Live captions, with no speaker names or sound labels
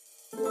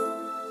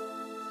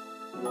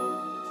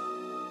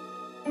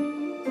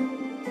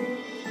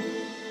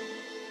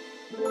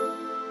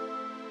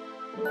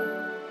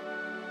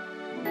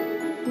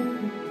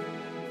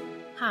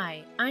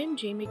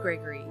Jamie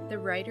Gregory, the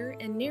writer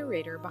and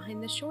narrator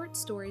behind the Short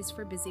Stories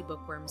for Busy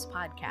Bookworms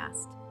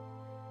podcast.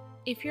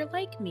 If you're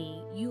like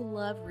me, you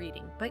love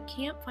reading but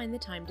can't find the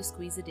time to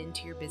squeeze it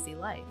into your busy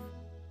life.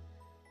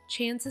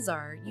 Chances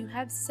are you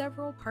have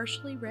several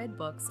partially read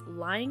books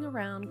lying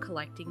around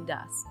collecting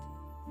dust.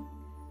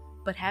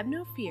 But have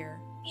no fear,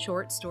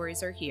 short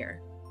stories are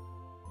here.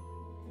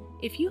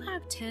 If you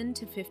have 10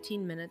 to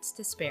 15 minutes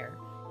to spare,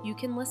 you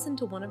can listen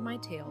to one of my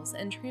tales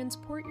and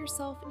transport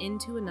yourself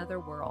into another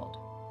world.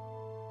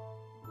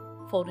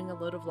 Folding a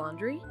load of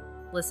laundry?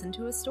 Listen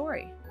to a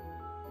story.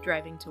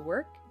 Driving to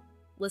work?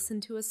 Listen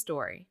to a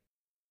story.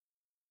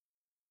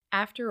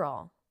 After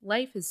all,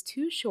 life is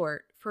too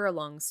short for a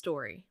long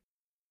story.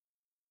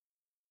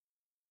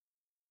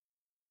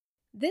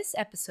 This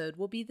episode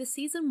will be the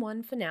Season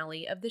 1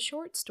 finale of the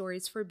Short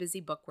Stories for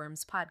Busy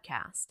Bookworms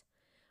podcast.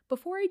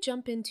 Before I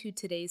jump into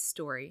today's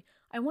story,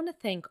 I want to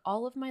thank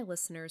all of my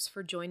listeners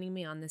for joining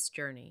me on this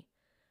journey.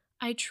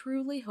 I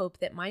truly hope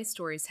that my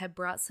stories have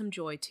brought some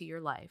joy to your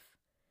life.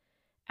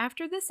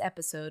 After this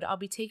episode, I'll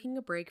be taking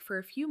a break for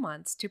a few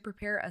months to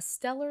prepare a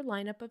stellar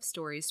lineup of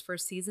stories for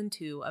Season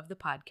 2 of the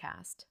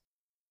podcast.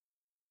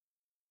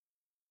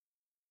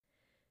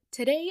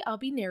 Today, I'll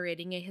be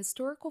narrating a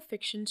historical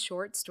fiction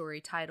short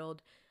story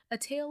titled A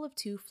Tale of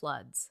Two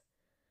Floods.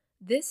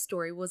 This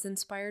story was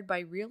inspired by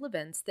real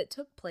events that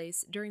took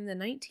place during the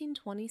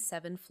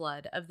 1927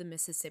 flood of the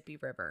Mississippi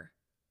River.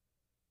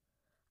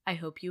 I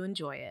hope you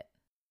enjoy it.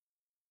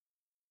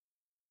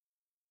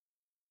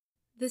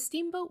 The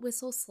steamboat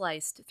whistle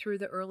sliced through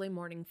the early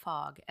morning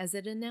fog as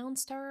it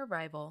announced our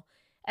arrival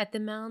at the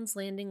Mounds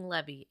Landing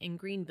Levee in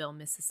Greenville,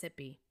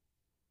 Mississippi.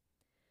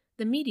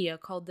 The media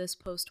called this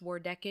post-war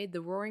decade the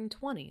Roaring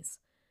Twenties,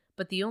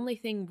 but the only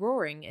thing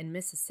roaring in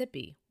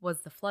Mississippi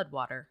was the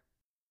floodwater.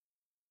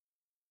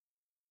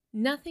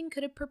 Nothing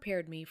could have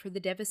prepared me for the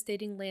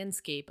devastating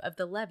landscape of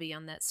the levee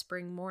on that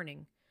spring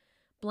morning,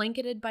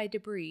 blanketed by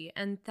debris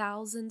and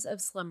thousands of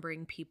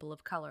slumbering people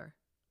of color.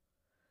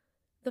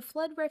 The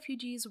flood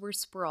refugees were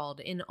sprawled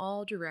in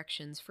all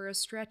directions for a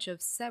stretch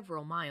of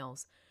several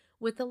miles,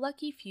 with the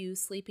lucky few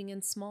sleeping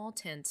in small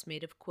tents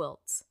made of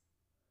quilts.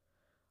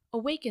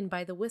 Awakened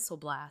by the whistle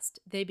blast,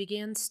 they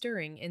began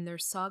stirring in their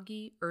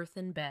soggy,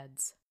 earthen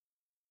beds.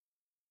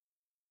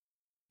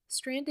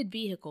 Stranded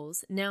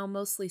vehicles, now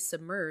mostly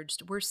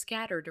submerged, were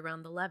scattered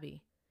around the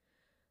levee.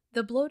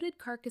 The bloated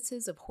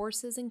carcasses of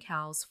horses and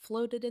cows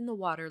floated in the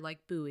water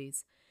like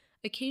buoys,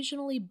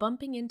 occasionally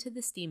bumping into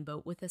the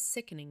steamboat with a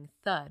sickening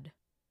thud.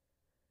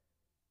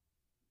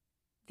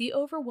 The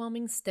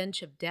overwhelming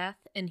stench of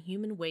death and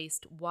human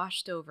waste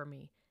washed over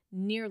me,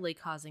 nearly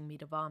causing me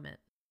to vomit.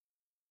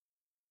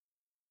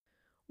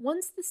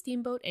 Once the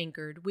steamboat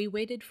anchored, we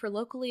waited for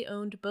locally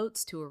owned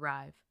boats to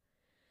arrive.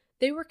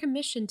 They were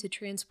commissioned to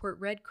transport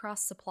Red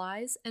Cross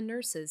supplies and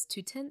nurses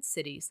to tent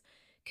cities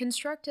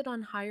constructed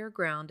on higher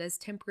ground as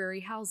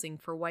temporary housing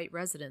for white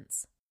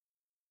residents.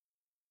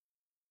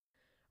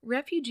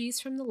 Refugees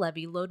from the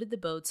levee loaded the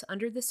boats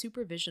under the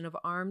supervision of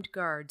armed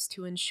guards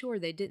to ensure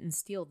they didn't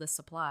steal the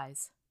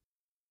supplies.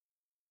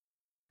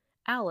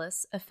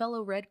 Alice, a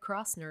fellow Red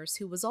Cross nurse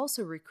who was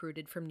also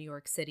recruited from New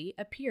York City,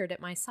 appeared at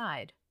my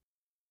side.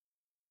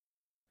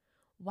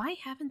 "Why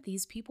haven't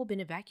these people been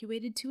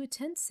evacuated to a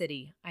tent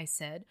city?" I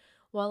said,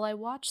 while I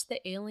watched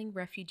the ailing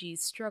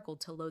refugees struggle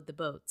to load the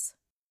boats.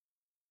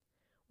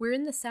 "We're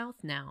in the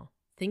South now.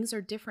 Things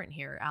are different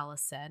here,"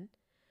 Alice said.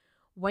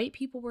 "White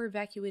people were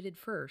evacuated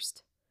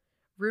first.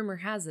 Rumor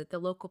has it the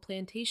local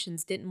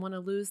plantations didn't want to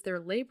lose their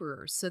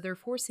laborers, so they're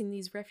forcing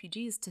these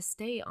refugees to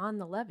stay on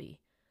the levee.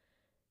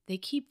 They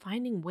keep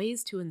finding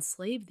ways to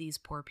enslave these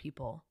poor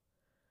people.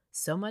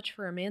 So much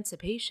for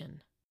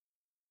emancipation."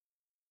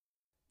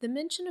 The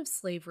mention of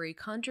slavery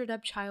conjured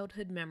up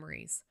childhood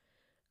memories,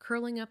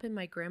 curling up in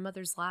my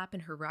grandmother's lap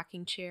in her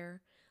rocking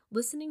chair,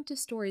 listening to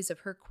stories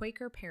of her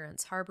Quaker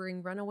parents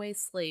harboring runaway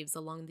slaves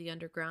along the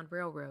Underground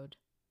Railroad.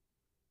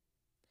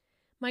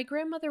 My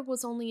grandmother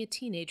was only a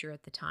teenager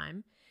at the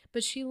time,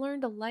 but she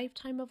learned a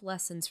lifetime of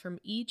lessons from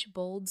each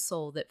bold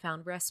soul that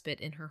found respite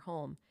in her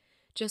home,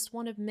 just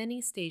one of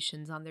many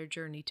stations on their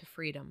journey to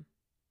freedom.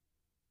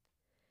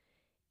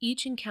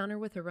 Each encounter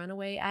with a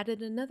runaway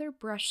added another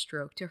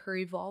brushstroke to her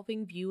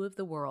evolving view of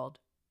the world.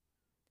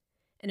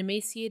 An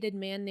emaciated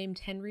man named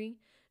Henry,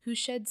 who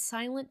shed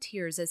silent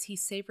tears as he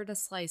savored a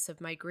slice of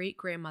my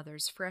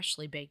great-grandmother's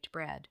freshly baked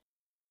bread.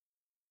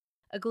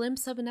 A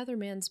glimpse of another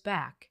man's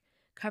back,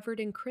 covered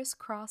in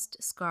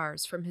crisscrossed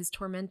scars from his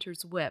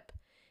tormentor's whip,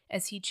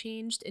 as he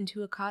changed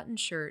into a cotton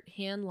shirt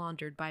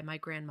hand-laundered by my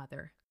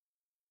grandmother.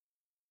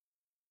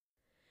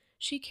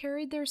 She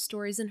carried their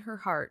stories in her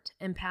heart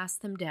and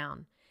passed them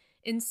down,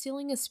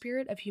 instilling a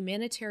spirit of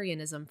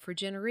humanitarianism for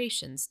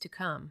generations to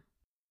come.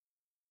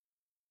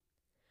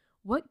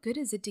 "What good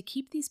is it to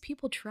keep these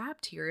people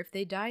trapped here if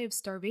they die of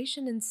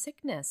starvation and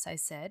sickness?" I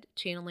said,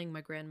 channeling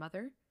my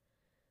grandmother.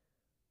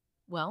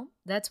 "Well,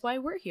 that's why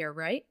we're here,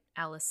 right?"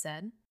 Alice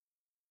said.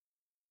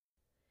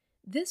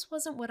 This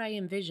wasn't what I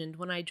envisioned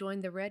when I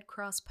joined the Red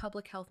Cross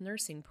Public Health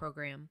Nursing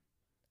Program.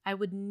 I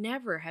would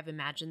never have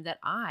imagined that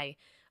I,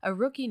 A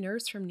rookie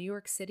nurse from New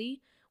York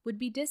City would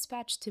be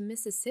dispatched to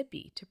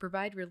Mississippi to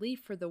provide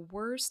relief for the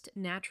worst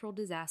natural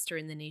disaster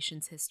in the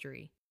nation's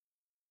history.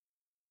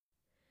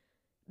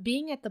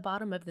 Being at the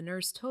bottom of the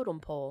nurse totem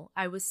pole,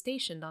 I was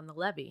stationed on the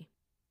levee.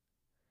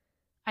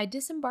 I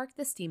disembarked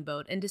the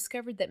steamboat and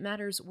discovered that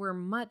matters were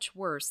much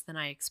worse than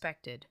I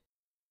expected.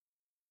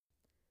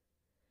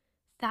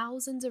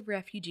 Thousands of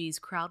refugees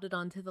crowded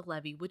onto the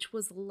levee, which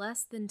was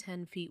less than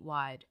 10 feet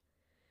wide.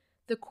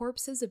 The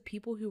corpses of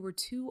people who were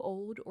too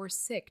old or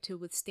sick to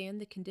withstand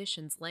the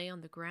conditions lay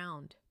on the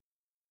ground.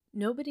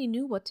 Nobody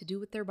knew what to do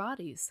with their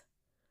bodies.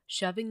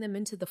 Shoving them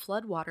into the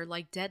floodwater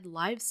like dead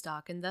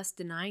livestock and thus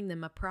denying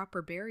them a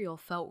proper burial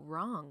felt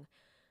wrong,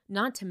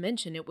 not to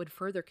mention it would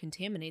further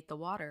contaminate the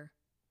water.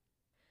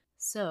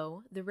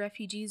 So, the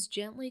refugees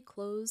gently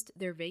closed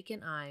their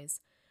vacant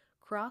eyes,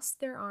 crossed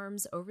their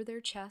arms over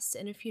their chests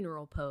in a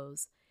funeral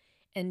pose,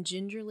 and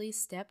gingerly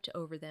stepped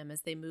over them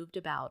as they moved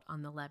about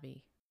on the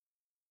levee.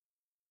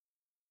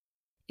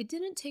 It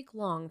didn't take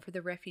long for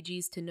the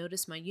refugees to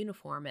notice my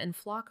uniform and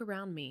flock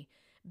around me,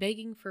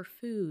 begging for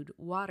food,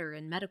 water,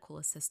 and medical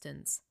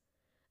assistance.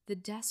 The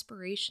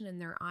desperation in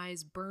their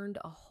eyes burned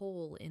a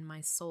hole in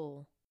my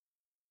soul.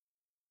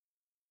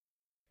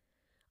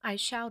 I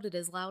shouted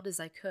as loud as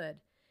I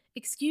could,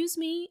 "Excuse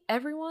me,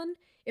 everyone,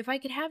 if I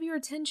could have your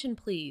attention,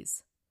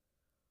 please."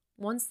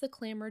 Once the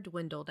clamor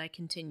dwindled, I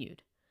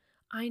continued,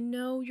 "I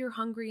know you're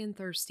hungry and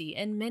thirsty,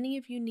 and many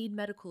of you need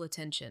medical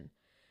attention.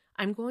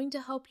 I'm going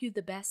to help you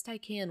the best I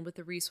can with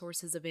the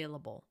resources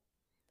available.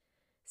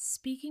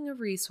 Speaking of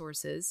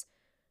resources,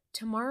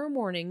 tomorrow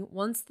morning,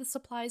 once the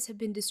supplies have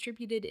been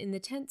distributed in the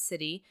tent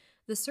city,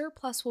 the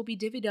surplus will be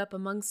divvied up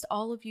amongst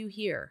all of you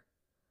here."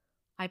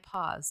 I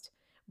paused,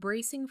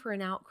 bracing for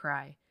an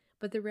outcry,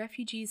 but the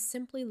refugees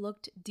simply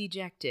looked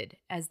dejected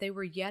as they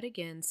were yet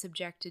again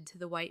subjected to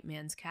the white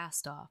man's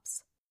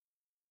cast-offs.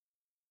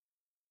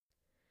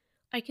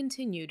 I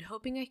continued,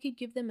 hoping I could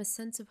give them a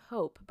sense of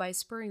hope by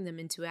spurring them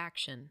into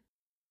action.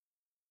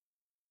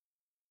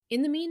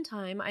 "In the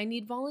meantime, I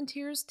need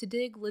volunteers to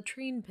dig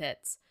latrine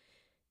pits.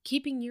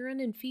 Keeping urine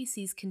and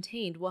feces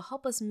contained will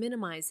help us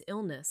minimize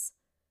illness.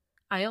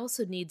 I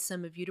also need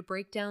some of you to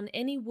break down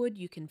any wood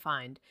you can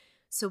find,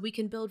 so we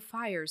can build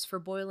fires for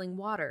boiling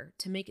water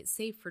to make it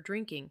safe for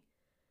drinking.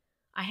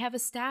 I have a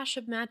stash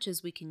of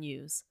matches we can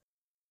use.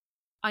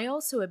 I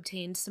also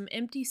obtained some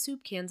empty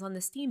soup cans on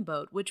the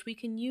steamboat, which we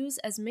can use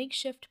as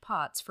makeshift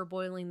pots for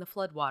boiling the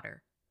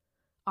floodwater.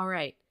 All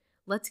right,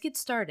 let's get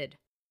started."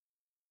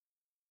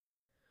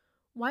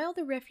 While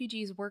the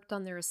refugees worked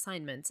on their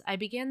assignments, I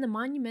began the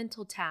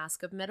monumental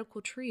task of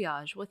medical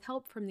triage with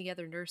help from the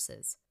other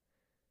nurses.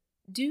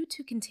 Due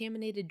to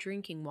contaminated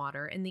drinking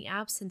water and the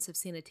absence of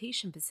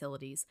sanitation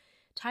facilities,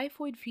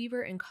 typhoid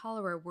fever and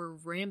cholera were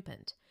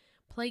rampant,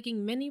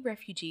 plaguing many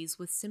refugees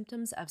with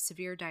symptoms of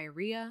severe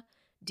diarrhea,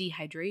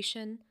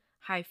 dehydration,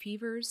 high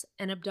fevers,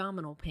 and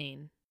abdominal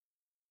pain.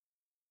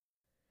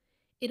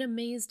 It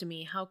amazed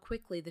me how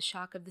quickly the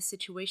shock of the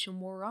situation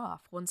wore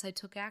off once I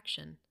took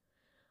action.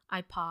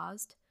 I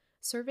paused,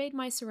 surveyed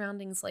my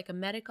surroundings like a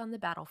medic on the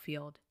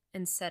battlefield,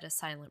 and said a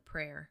silent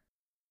prayer.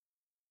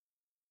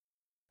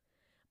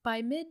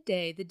 By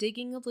midday, the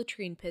digging of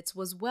latrine pits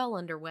was well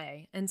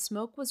underway, and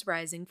smoke was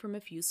rising from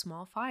a few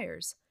small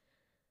fires.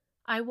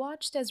 I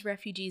watched as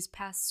refugees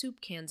passed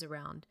soup cans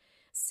around,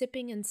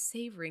 sipping and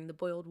savoring the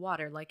boiled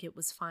water like it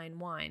was fine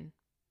wine.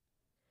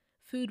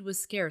 Food was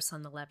scarce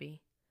on the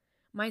levee.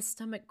 My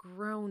stomach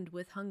groaned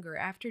with hunger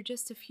after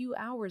just a few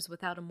hours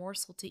without a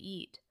morsel to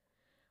eat.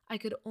 I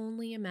could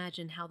only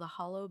imagine how the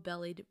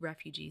hollow-bellied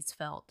refugees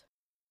felt.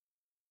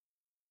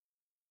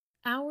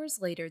 Hours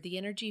later, the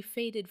energy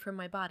faded from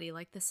my body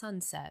like the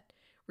sunset,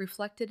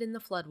 reflected in the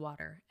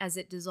floodwater as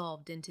it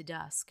dissolved into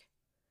dusk.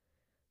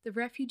 The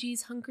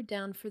refugees hunkered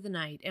down for the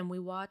night, and we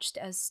watched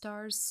as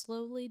stars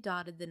slowly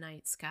dotted the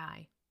night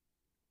sky.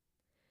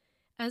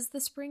 As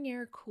the spring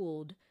air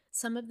cooled,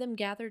 some of them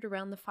gathered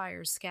around the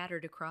fires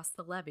scattered across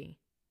the levee.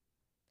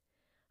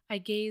 I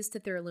gazed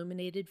at their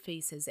illuminated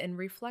faces and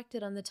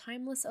reflected on the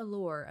timeless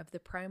allure of the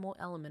primal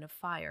element of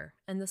fire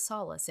and the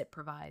solace it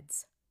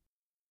provides.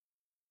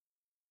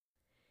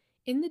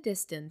 In the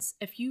distance,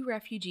 a few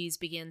refugees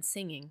began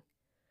singing.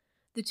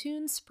 The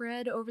tune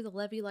spread over the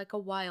levee like a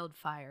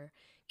wildfire,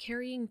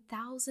 carrying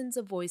thousands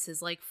of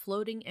voices like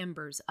floating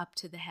embers up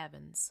to the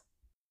heavens.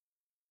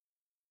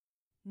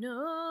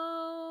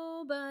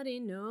 Nobody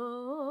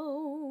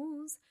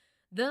knows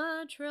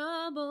the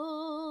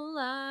trouble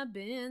I've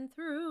been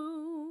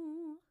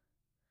through.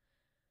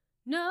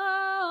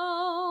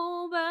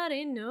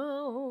 Nobody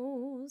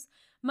knows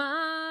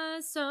my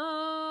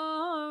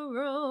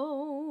sorrow.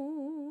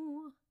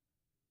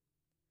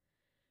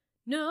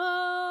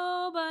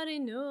 Nobody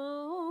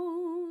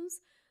knows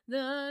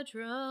the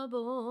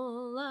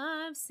trouble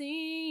I've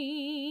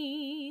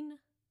seen.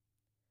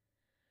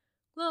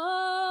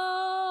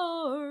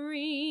 Glory,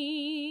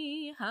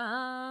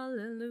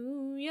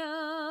 hallelujah.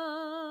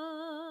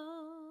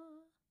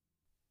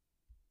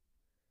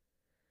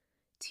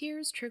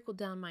 Tears trickled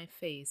down my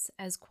face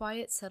as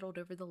quiet settled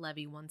over the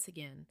levee once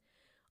again,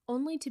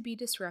 only to be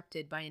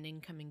disrupted by an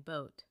incoming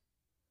boat.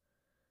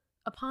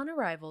 Upon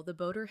arrival, the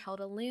boater held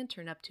a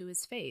lantern up to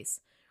his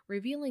face,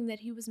 revealing that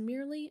he was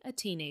merely a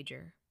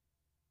teenager.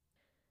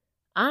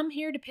 "I'm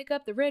here to pick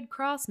up the Red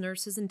Cross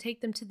nurses and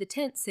take them to the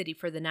tent city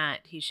for the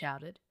night," he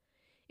shouted.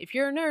 "If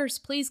you're a nurse,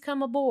 please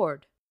come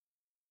aboard."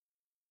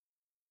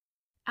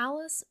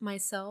 Alice,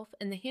 myself,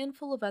 and the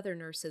handful of other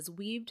nurses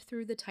weaved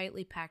through the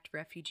tightly packed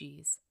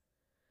refugees.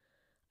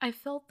 I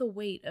felt the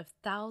weight of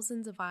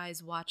thousands of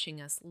eyes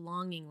watching us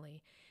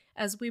longingly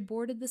as we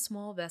boarded the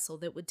small vessel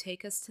that would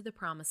take us to the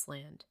Promised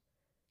Land.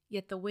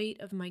 Yet the weight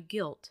of my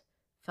guilt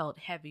felt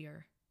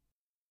heavier.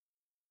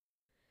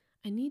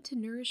 I need to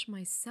nourish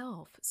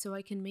myself so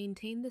I can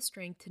maintain the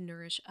strength to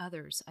nourish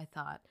others, I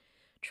thought,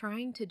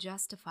 trying to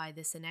justify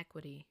this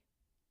inequity.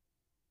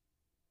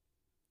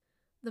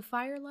 The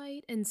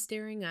firelight and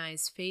staring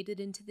eyes faded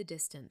into the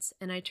distance,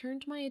 and I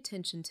turned my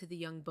attention to the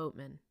young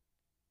boatman.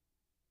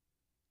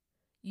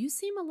 "You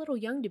seem a little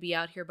young to be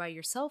out here by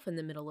yourself in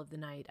the middle of the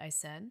night," I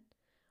said.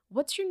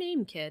 "What's your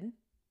name, kid?"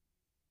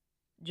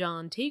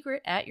 "John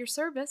Tigert, at your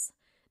service.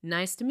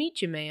 Nice to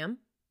meet you, ma'am."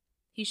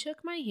 He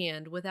shook my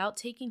hand without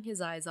taking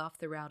his eyes off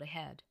the route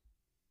ahead.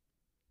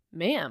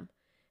 "Ma'am,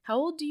 how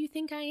old do you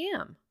think I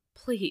am?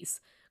 Please,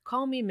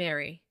 call me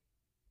Mary."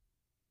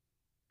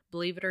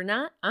 "Believe it or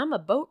not, I'm a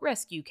boat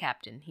rescue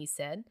captain," he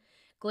said,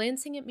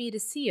 glancing at me to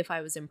see if I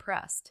was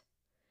impressed.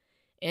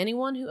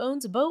 "Anyone who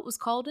owns a boat was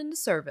called into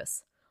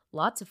service.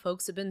 Lots of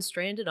folks have been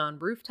stranded on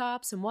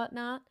rooftops and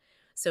whatnot,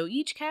 so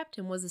each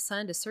captain was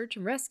assigned a search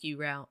and rescue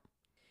route.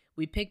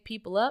 We pick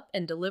people up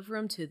and deliver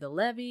them to the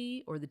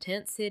levee or the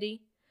tent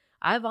city.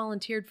 I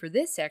volunteered for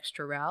this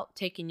extra route,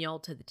 taking y'all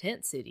to the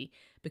tent city,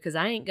 because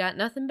I ain't got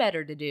nothing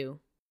better to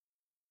do."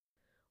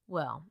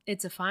 "Well,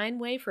 it's a fine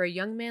way for a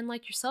young man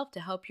like yourself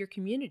to help your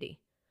community.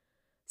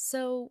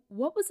 So,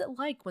 what was it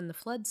like when the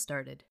flood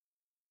started?"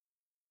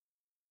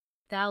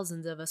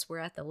 "Thousands of us were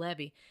at the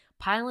levee,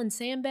 piling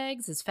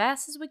sandbags as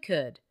fast as we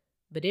could,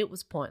 but it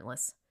was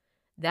pointless.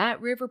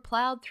 That river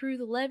plowed through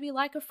the levee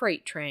like a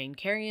freight train,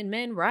 carrying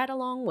men right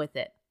along with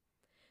it.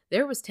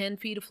 There was 10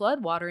 feet of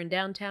flood water in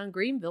downtown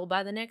Greenville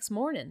by the next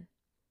morning.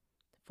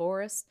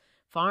 Forests,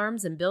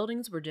 farms, and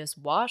buildings were just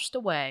washed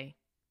away.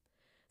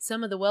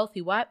 Some of the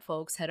wealthy white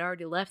folks had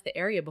already left the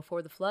area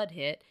before the flood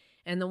hit,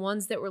 and the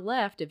ones that were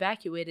left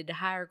evacuated to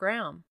higher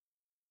ground.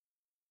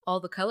 All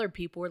the colored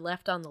people were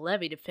left on the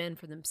levee to fend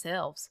for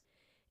themselves.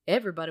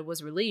 Everybody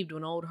was relieved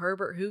when old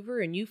Herbert Hoover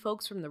and you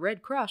folks from the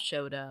Red Cross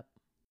showed up."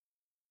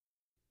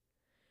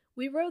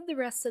 We rode the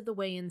rest of the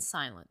way in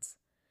silence.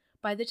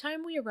 By the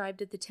time we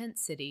arrived at the tent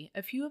city,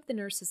 a few of the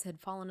nurses had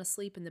fallen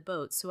asleep in the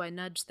boat, so I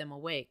nudged them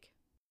awake.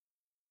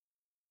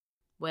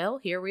 "Well,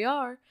 here we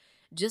are.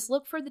 Just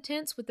look for the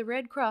tents with the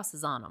red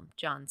crosses on them,"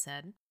 John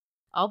said.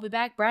 "I'll be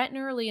back bright and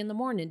early in the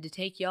morning to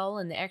take y'all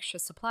and the extra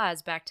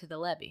supplies back to the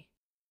levee."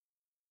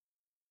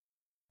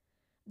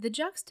 The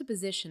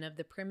juxtaposition of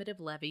the primitive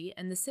levee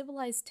and the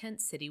civilized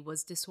tent city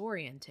was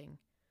disorienting.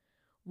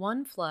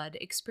 One flood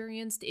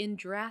experienced in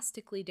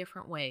drastically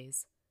different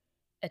ways.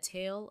 A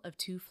tale of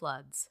two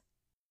floods.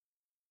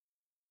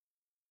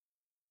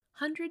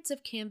 Hundreds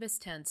of canvas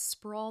tents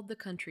sprawled the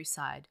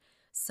countryside,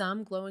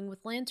 some glowing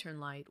with lantern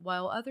light,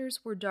 while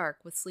others were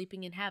dark with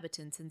sleeping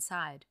inhabitants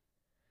inside.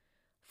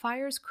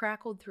 Fires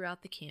crackled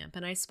throughout the camp,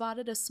 and I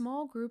spotted a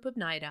small group of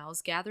night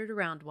owls gathered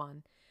around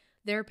one,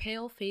 their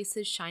pale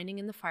faces shining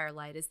in the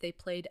firelight as they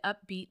played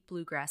upbeat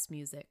bluegrass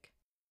music.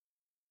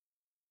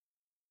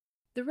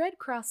 The Red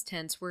Cross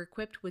tents were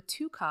equipped with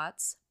 2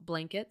 cots,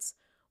 blankets,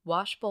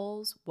 wash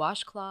bowls,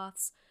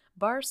 washcloths,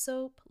 bar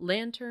soap,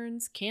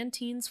 lanterns,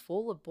 canteens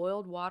full of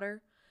boiled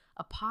water,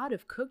 a pot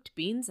of cooked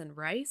beans and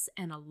rice,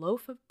 and a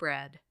loaf of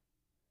bread.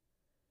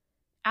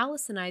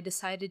 Alice and I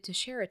decided to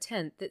share a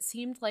tent that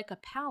seemed like a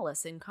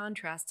palace in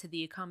contrast to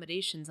the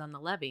accommodations on the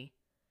levee.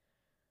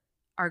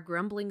 Our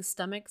grumbling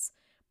stomachs,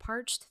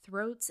 parched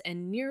throats,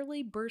 and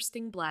nearly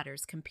bursting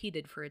bladders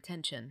competed for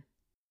attention.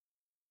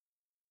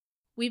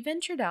 We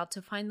ventured out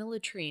to find the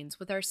latrines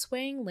with our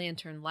swaying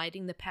lantern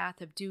lighting the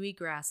path of dewy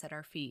grass at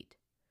our feet.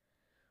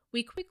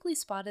 We quickly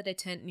spotted a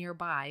tent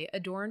nearby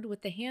adorned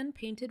with the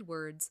hand-painted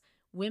words,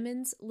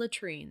 "Women's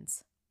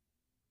Latrines."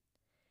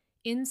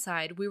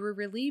 Inside, we were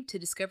relieved to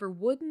discover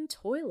wooden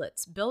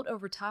toilets built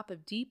over top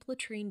of deep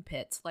latrine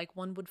pits like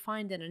one would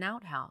find in an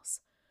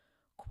outhouse.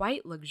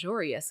 Quite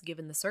luxurious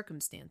given the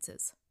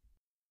circumstances.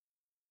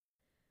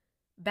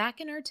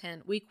 Back in our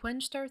tent, we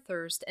quenched our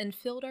thirst and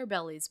filled our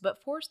bellies,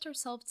 but forced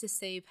ourselves to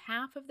save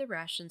half of the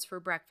rations for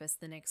breakfast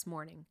the next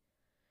morning.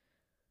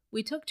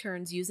 We took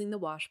turns using the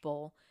wash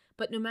bowl,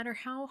 but no matter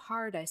how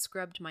hard I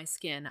scrubbed my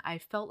skin, I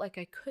felt like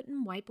I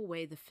couldn't wipe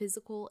away the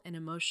physical and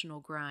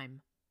emotional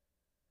grime.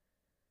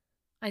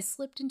 I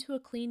slipped into a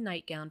clean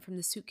nightgown from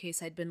the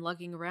suitcase I'd been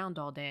lugging around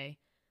all day.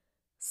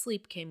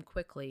 Sleep came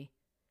quickly.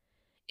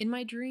 In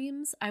my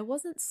dreams, I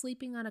wasn't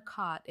sleeping on a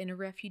cot in a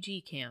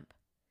refugee camp.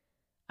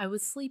 I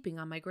was sleeping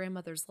on my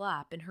grandmother's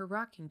lap in her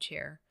rocking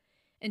chair,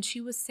 and she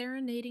was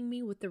serenading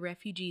me with the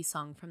refugee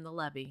song from the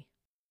levee.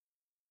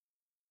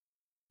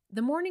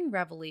 The morning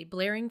reveille,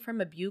 blaring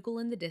from a bugle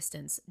in the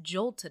distance,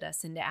 jolted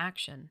us into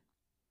action.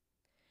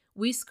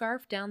 We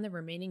scarfed down the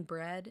remaining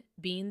bread,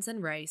 beans,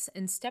 and rice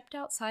and stepped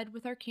outside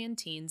with our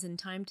canteens in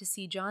time to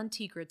see John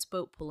Tigret's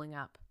boat pulling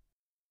up.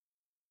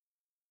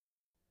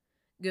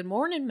 "Good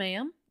morning,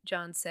 ma'am,"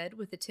 John said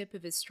with the tip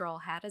of his straw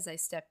hat as I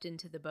stepped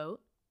into the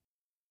boat.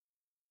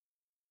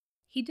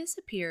 He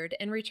disappeared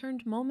and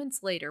returned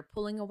moments later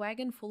pulling a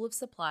wagon full of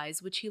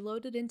supplies which he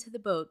loaded into the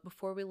boat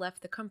before we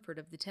left the comfort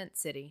of the tent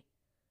city.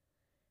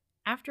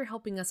 After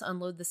helping us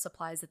unload the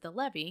supplies at the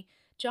levee,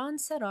 John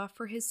set off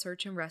for his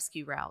search and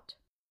rescue route.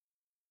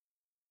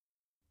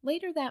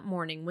 Later that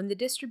morning, when the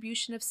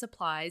distribution of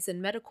supplies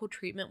and medical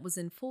treatment was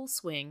in full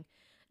swing,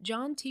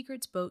 John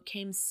Tigret's boat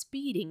came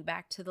speeding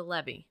back to the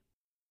levee.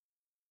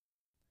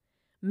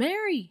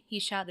 "Mary," he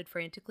shouted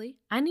frantically,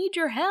 "I need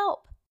your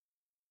help!"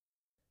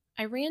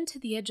 I ran to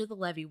the edge of the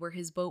levee where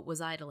his boat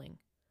was idling.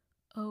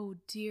 "Oh,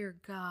 dear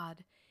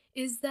God,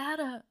 is that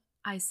a—"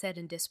 I said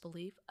in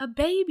disbelief. "A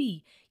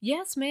baby!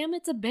 Yes, ma'am,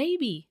 it's a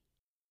baby!"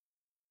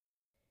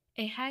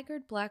 A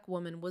haggard black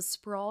woman was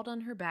sprawled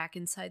on her back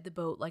inside the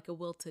boat like a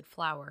wilted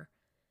flower.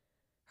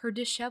 Her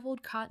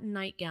disheveled cotton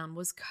nightgown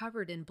was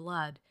covered in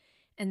blood,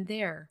 and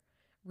there,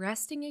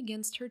 resting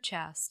against her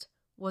chest,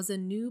 was a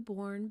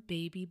newborn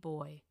baby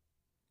boy.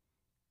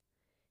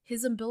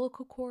 His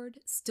umbilical cord,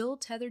 still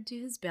tethered to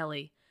his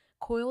belly,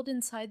 coiled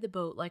inside the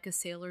boat like a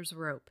sailor's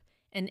rope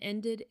and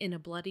ended in a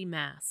bloody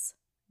mass,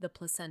 the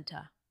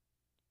placenta.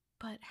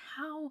 But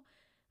how?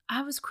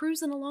 I was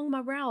cruising along my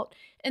route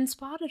and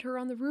spotted her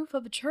on the roof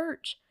of a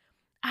church.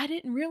 I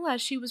didn't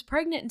realize she was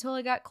pregnant until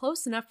I got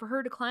close enough for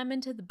her to climb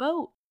into the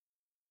boat.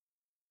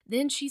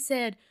 Then she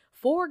said,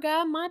 "'Fore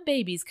God, my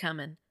baby's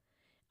coming."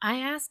 I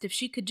asked if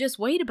she could just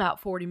wait about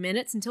 40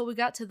 minutes until we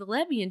got to the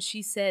levee, and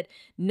she said,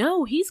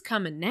 "No, he's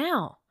coming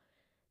now."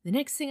 The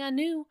next thing I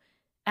knew,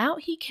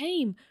 out he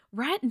came,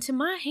 right into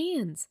my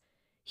hands.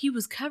 He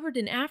was covered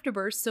in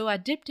afterbirth, so I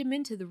dipped him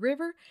into the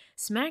river,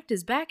 smacked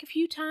his back a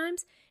few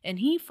times, and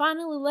he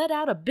finally let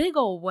out a big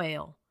old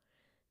wail.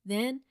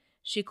 Then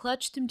she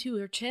clutched him to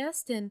her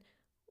chest and,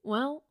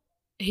 well,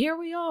 here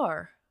we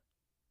are.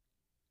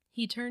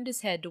 He turned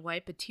his head to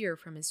wipe a tear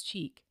from his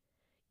cheek.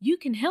 "You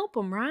can help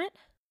him, right?"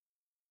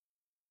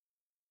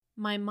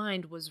 My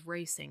mind was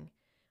racing.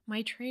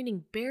 My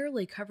training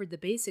barely covered the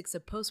basics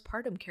of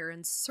postpartum care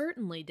and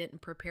certainly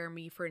didn't prepare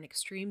me for an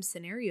extreme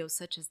scenario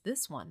such as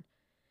this one.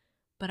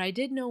 But I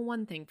did know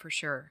one thing for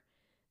sure.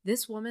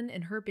 This woman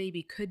and her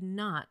baby could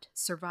not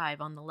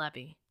survive on the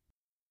levee.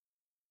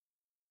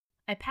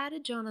 I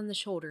patted John on the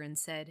shoulder and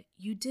said,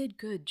 "You did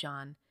good,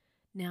 John.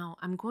 Now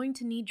I'm going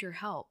to need your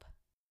help."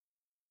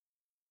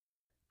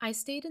 I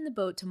stayed in the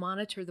boat to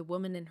monitor the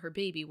woman and her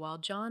baby while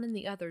John and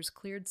the others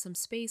cleared some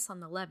space on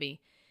the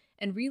levee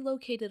and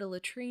relocated a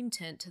latrine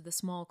tent to the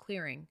small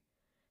clearing.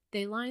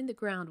 They lined the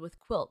ground with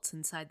quilts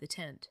inside the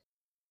tent.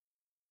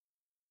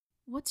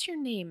 "What's your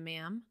name,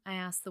 ma'am?" I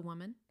asked the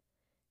woman.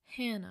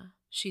 "Hannah,"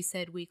 she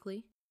said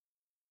weakly.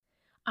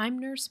 "I'm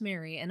Nurse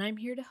Mary, and I'm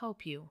here to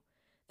help you.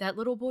 That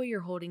little boy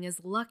you're holding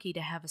is lucky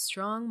to have a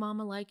strong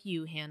mama like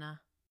you,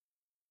 Hannah."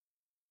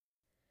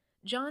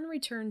 John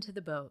returned to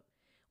the boat.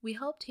 We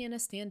helped Hannah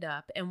stand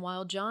up, and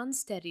while John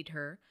steadied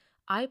her,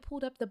 I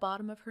pulled up the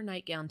bottom of her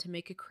nightgown to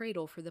make a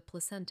cradle for the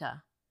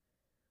placenta.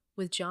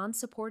 With John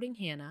supporting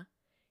Hannah,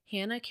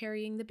 Hannah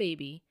carrying the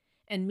baby,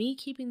 and me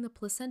keeping the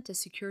placenta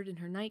secured in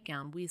her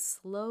nightgown, we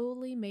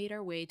slowly made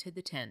our way to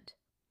the tent.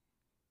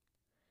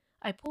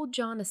 I pulled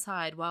John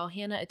aside while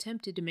Hannah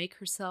attempted to make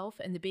herself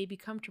and the baby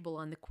comfortable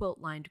on the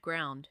quilt-lined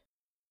ground.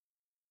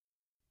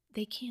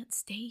 "They can't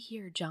stay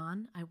here,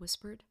 John," I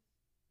whispered.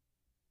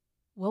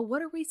 "Well,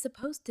 what are we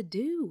supposed to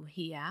do?"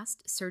 he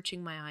asked,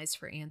 searching my eyes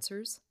for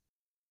answers.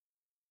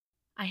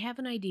 "I have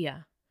an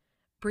idea.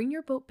 Bring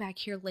your boat back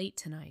here late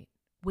tonight.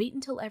 Wait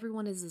until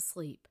everyone is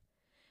asleep.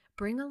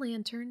 Bring a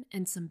lantern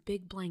and some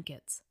big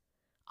blankets.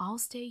 I'll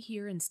stay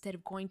here instead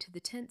of going to the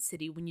tent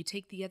city when you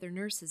take the other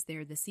nurses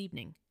there this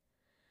evening.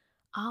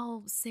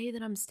 I'll say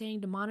that I'm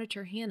staying to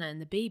monitor Hannah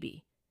and the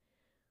baby.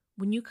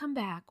 When you come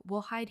back,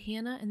 we'll hide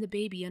Hannah and the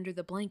baby under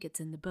the blankets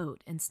in the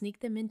boat and sneak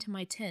them into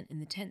my tent in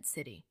the tent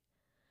city.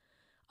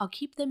 I'll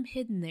keep them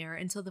hidden there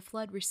until the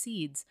flood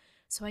recedes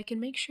so I can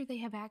make sure they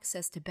have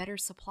access to better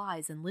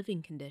supplies and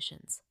living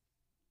conditions."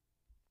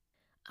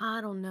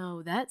 "I don't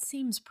know, that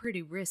seems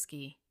pretty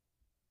risky."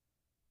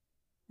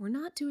 "We're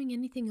not doing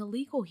anything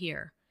illegal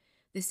here.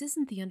 This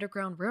isn't the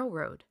Underground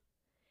Railroad.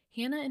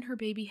 Hannah and her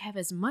baby have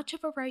as much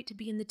of a right to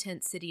be in the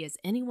tent city as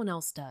anyone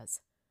else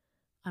does.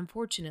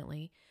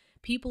 Unfortunately,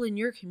 people in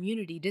your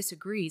community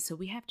disagree, so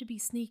we have to be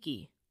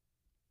sneaky."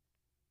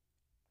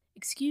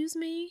 "Excuse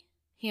me?"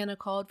 Hannah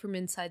called from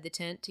inside the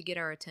tent to get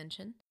our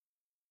attention.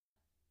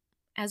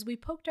 As we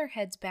poked our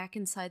heads back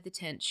inside the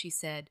tent, she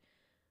said,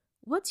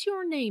 "What's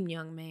your name,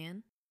 young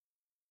man?"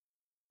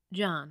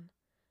 "John.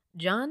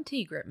 John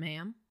Tigret,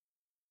 ma'am."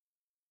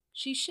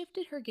 She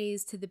shifted her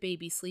gaze to the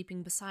baby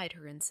sleeping beside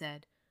her and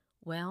said,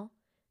 "Well,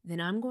 then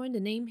I'm going to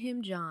name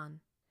him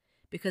John,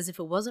 because if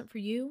it wasn't for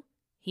you,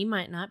 he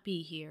might not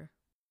be here."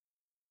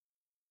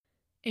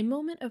 A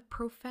moment of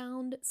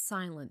profound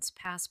silence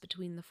passed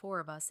between the four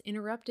of us,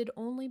 interrupted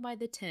only by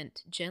the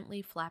tent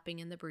gently flapping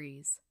in the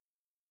breeze.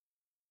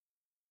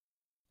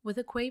 With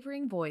a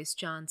quavering voice,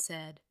 John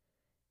said,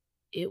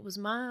 "It was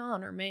my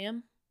honor,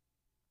 ma'am."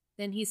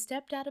 Then he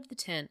stepped out of the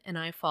tent, and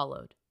I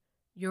followed.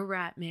 "You're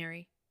right,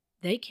 Mary.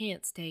 They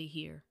can't stay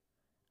here.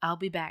 I'll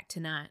be back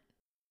tonight."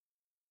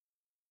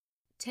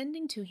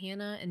 Tending to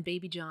Hannah and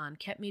baby John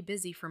kept me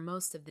busy for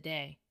most of the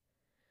day.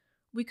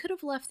 We could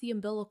have left the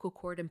umbilical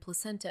cord and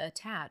placenta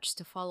attached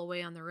to fall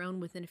away on their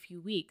own within a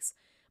few weeks,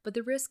 but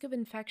the risk of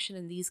infection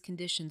in these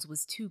conditions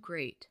was too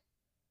great.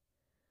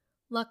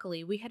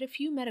 Luckily, we had a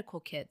few medical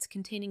kits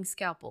containing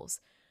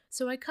scalpels,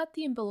 so I cut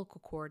the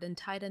umbilical cord and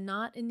tied a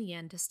knot in the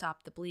end to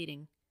stop the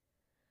bleeding.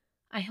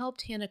 I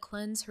helped Hannah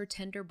cleanse her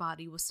tender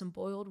body with some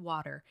boiled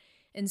water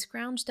and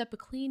scrounged up a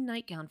clean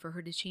nightgown for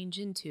her to change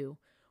into,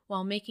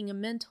 while making a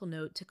mental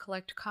note to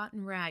collect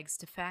cotton rags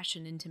to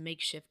fashion into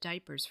makeshift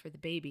diapers for the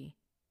baby.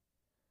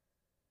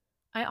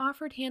 I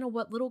offered Hannah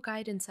what little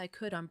guidance I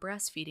could on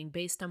breastfeeding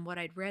based on what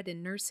I'd read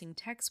in nursing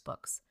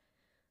textbooks.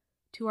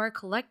 To our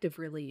collective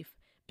relief,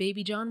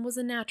 baby John was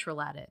a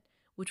natural at it,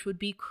 which would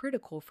be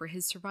critical for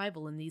his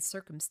survival in these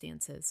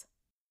circumstances.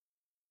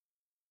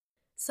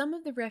 Some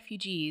of the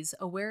refugees,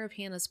 aware of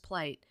Hannah's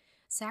plight,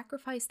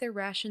 sacrificed their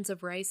rations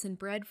of rice and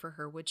bread for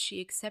her, which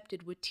she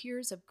accepted with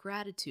tears of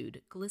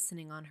gratitude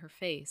glistening on her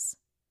face.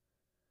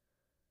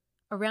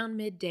 Around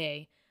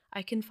midday,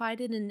 I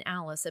confided in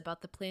Alice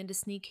about the plan to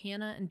sneak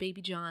Hannah and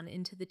baby John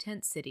into the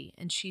tent city,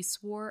 and she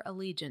swore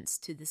allegiance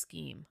to the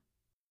scheme.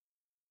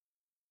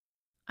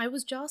 I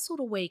was jostled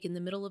awake in the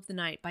middle of the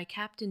night by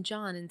Captain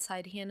John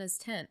inside Hannah's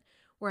tent,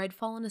 where I'd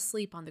fallen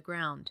asleep on the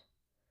ground.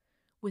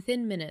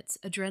 Within minutes,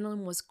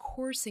 adrenaline was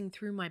coursing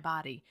through my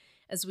body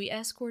as we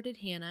escorted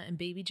Hannah and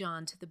baby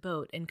John to the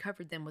boat and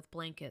covered them with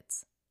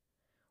blankets.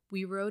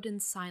 We rode in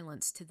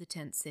silence to the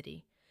tent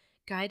city,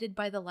 guided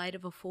by the light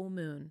of a full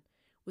moon,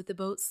 with the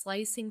boat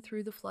slicing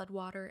through the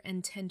floodwater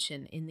and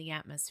tension in the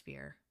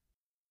atmosphere.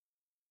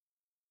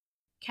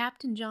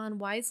 Captain John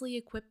wisely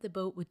equipped the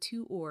boat with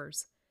 2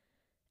 oars.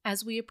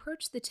 As we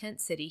approached the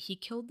tent city, he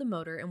killed the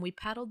motor and we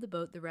paddled the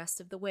boat the rest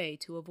of the way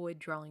to avoid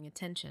drawing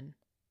attention.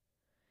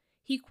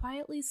 He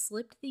quietly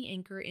slipped the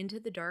anchor into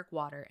the dark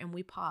water and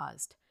we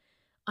paused,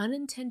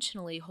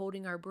 unintentionally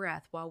holding our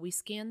breath while we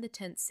scanned the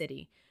tent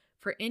city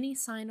for any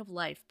sign of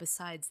life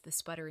besides the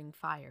sputtering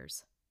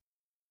fires.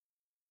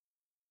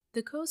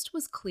 The coast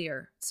was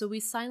clear, so we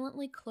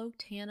silently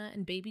cloaked Hannah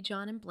and baby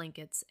John in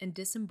blankets and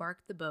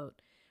disembarked the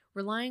boat,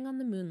 relying on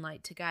the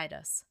moonlight to guide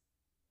us.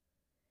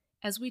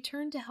 As we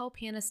turned to help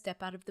Hannah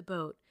step out of the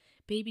boat,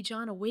 baby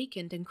John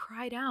awakened and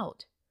cried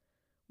out.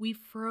 We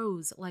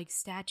froze like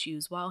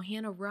statues while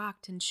Hannah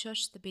rocked and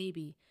shushed the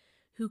baby,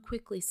 who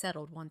quickly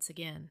settled once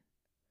again.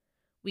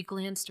 We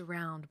glanced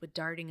around with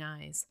darting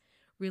eyes,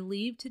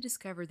 relieved to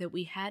discover that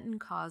we hadn't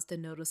caused a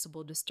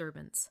noticeable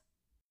disturbance.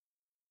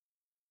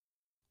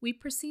 We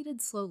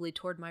proceeded slowly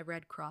toward my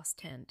Red Cross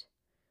tent.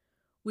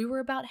 We were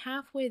about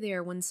halfway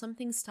there when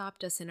something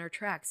stopped us in our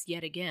tracks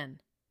yet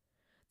again.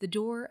 The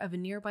door of a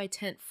nearby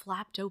tent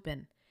flapped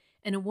open,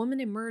 and a woman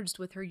emerged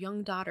with her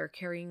young daughter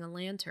carrying a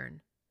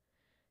lantern.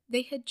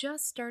 They had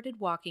just started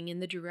walking in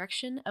the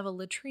direction of a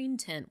latrine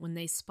tent when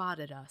they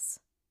spotted us.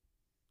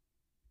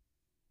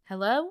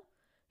 "Hello?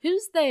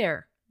 Who's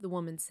there?" the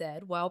woman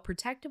said, while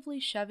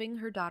protectively shoving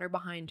her daughter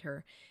behind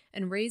her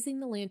and raising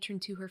the lantern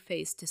to her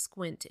face to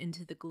squint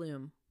into the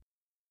gloom.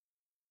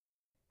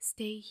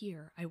 "Stay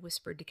here," I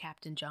whispered to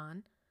Captain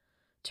John.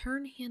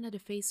 "Turn Hannah to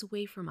face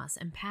away from us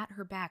and pat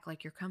her back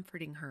like you're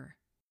comforting her."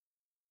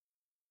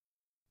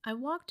 I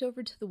walked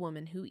over to the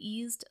woman, who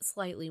eased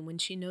slightly when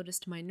she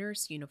noticed my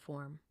nurse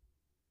uniform.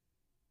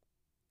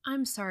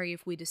 "I'm sorry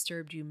if we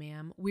disturbed you,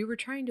 ma'am. We were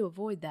trying to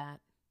avoid that."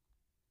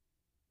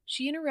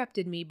 She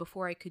interrupted me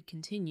before I could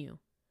continue.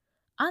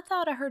 "I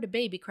thought I heard a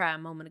baby cry a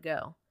moment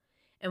ago.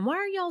 And why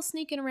are y'all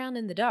sneaking around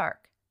in the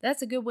dark?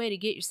 That's a good way to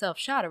get yourself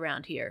shot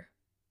around here."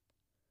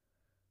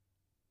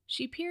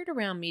 She peered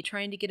around me,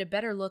 trying to get a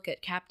better look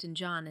at Captain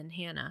John and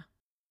Hannah.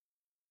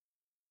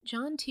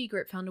 "John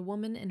Tigert found a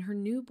woman and her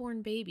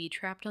newborn baby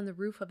trapped on the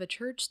roof of a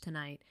church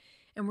tonight,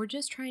 and we're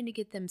just trying to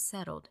get them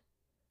settled.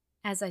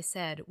 As I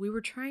said, we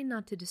were trying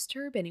not to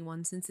disturb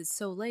anyone since it's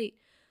so late.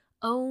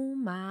 Oh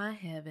my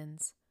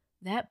heavens,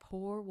 that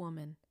poor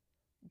woman.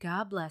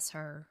 God bless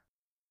her."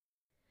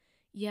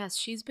 "Yes,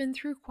 she's been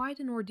through quite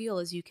an ordeal,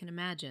 as you can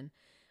imagine,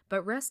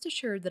 but rest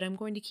assured that I'm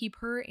going to keep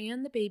her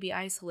and the baby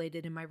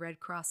isolated in my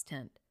Red Cross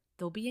tent.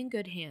 They'll be in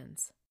good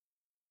hands."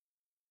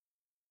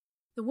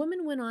 The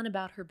woman went on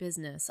about her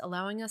business,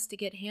 allowing us to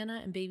get Hannah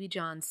and baby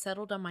John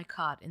settled on my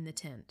cot in the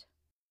tent.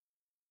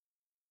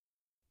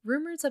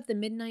 Rumors of the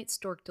midnight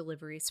stork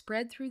delivery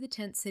spread through the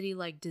tent city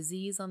like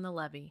disease on the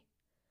levee.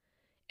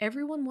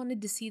 Everyone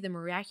wanted to see the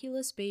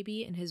miraculous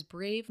baby and his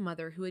brave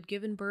mother who had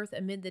given birth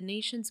amid the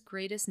nation's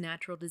greatest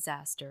natural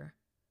disaster.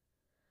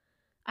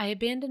 I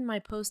abandoned my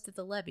post at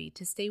the levee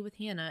to stay with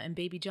Hannah and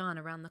baby John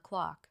around the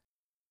clock.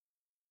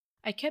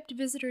 I kept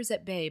visitors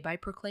at bay by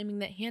proclaiming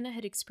that Hannah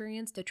had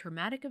experienced a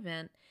traumatic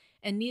event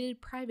and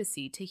needed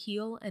privacy to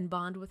heal and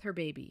bond with her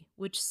baby,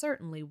 which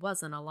certainly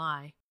wasn't a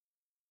lie.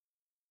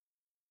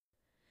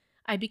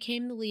 I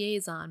became the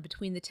liaison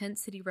between the Tent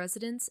City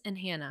residents and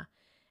Hannah,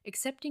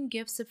 accepting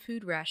gifts of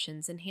food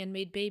rations and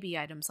handmade baby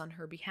items on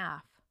her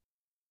behalf.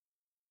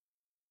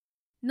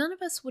 None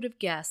of us would have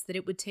guessed that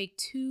it would take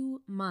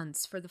 2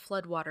 months for the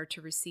floodwater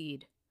to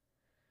recede.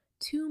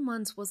 2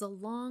 months was a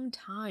long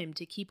time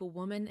to keep a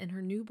woman and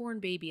her newborn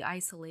baby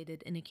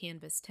isolated in a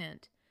canvas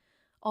tent,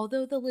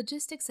 although the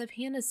logistics of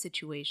Hannah's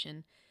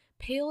situation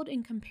paled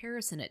in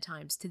comparison at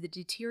times to the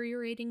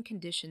deteriorating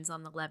conditions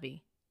on the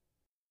levee.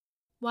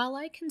 While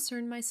I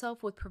concerned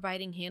myself with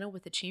providing Hannah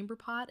with a chamber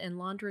pot and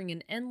laundering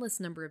an endless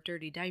number of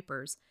dirty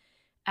diapers,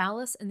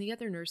 Alice and the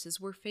other nurses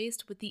were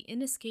faced with the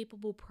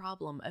inescapable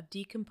problem of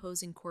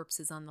decomposing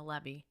corpses on the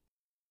levee.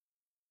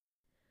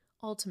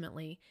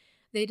 Ultimately,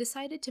 they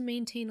decided to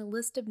maintain a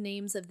list of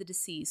names of the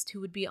deceased who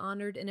would be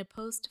honored in a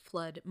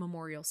post-flood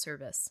memorial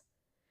service.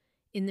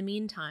 In the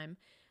meantime,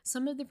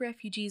 some of the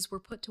refugees were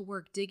put to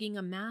work digging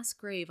a mass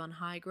grave on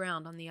high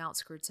ground on the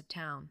outskirts of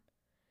town.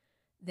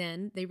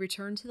 Then they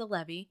returned to the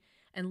levee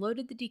and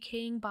loaded the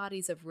decaying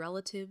bodies of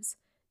relatives,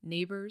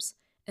 neighbors,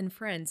 and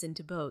friends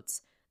into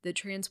boats that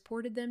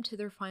transported them to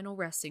their final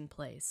resting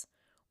place,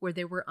 where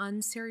they were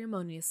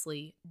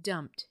unceremoniously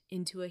dumped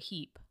into a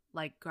heap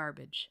like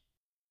garbage.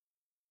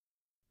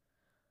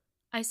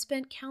 I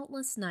spent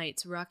countless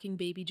nights rocking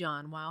baby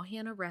John while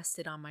Hannah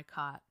rested on my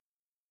cot.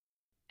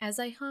 As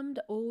I hummed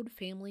old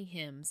family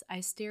hymns, I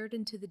stared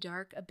into the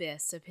dark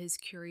abyss of his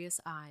curious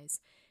eyes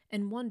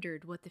and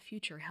wondered what the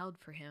future held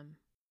for him.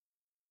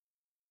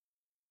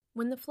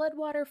 When the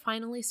floodwater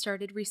finally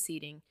started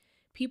receding,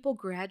 people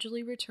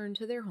gradually returned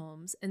to their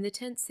homes and the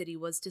tent city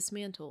was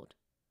dismantled.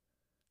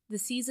 The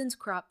season's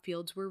crop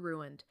fields were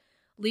ruined,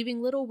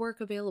 leaving little work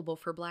available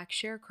for black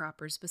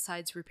sharecroppers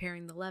besides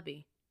repairing the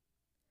levee.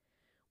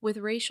 With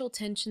racial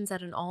tensions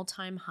at an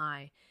all-time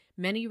high,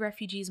 many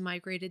refugees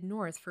migrated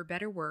north for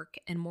better work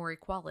and more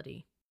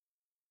equality.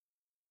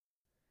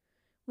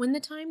 When the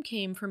time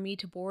came for me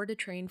to board a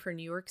train for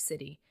New York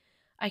City,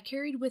 I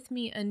carried with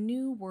me a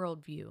new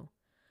worldview,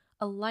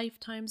 a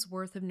lifetime's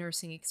worth of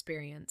nursing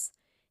experience,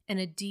 and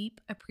a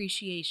deep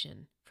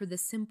appreciation for the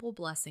simple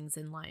blessings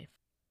in life.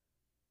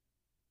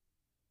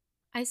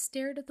 I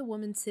stared at the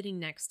woman sitting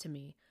next to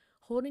me,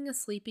 holding a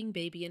sleeping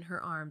baby in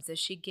her arms as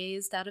she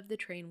gazed out of the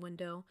train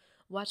window,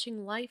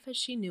 watching life as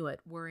she knew it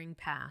whirring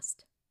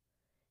past.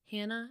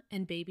 Hannah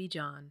and baby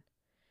John,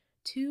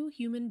 2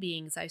 human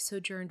beings I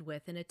sojourned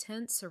with in a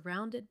tent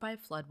surrounded by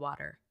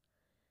floodwater.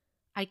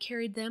 I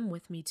carried them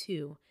with me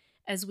too,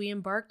 as we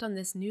embarked on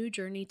this new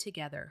journey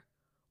together,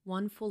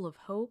 one full of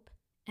hope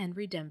and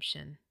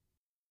redemption.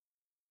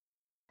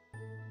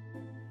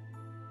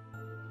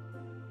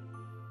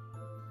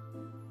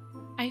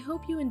 I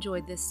hope you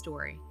enjoyed this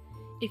story.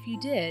 If you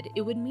did,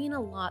 it would mean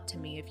a lot to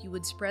me if you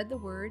would spread the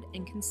word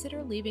and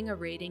consider leaving a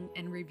rating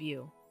and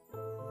review.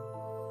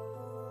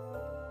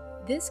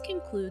 This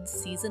concludes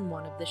Season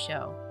 1 of the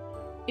show.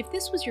 If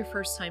this was your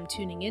first time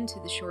tuning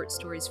into the Short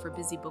Stories for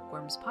Busy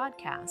Bookworms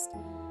podcast,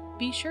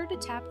 be sure to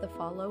tap the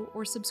follow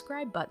or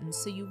subscribe buttons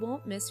so you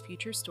won't miss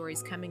future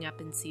stories coming up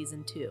in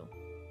Season 2.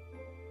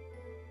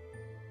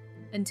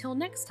 Until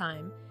next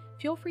time,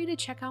 feel free to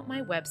check out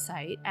my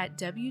website at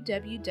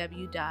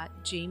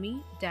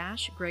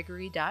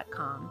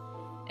www.jamie-gregory.com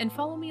and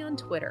follow me on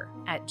Twitter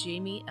at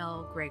Jamie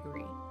L.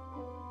 Gregory.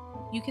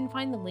 You can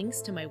find the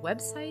links to my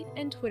website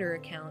and Twitter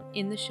account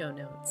in the show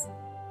notes.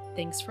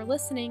 Thanks for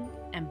listening,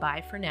 and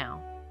bye for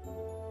now.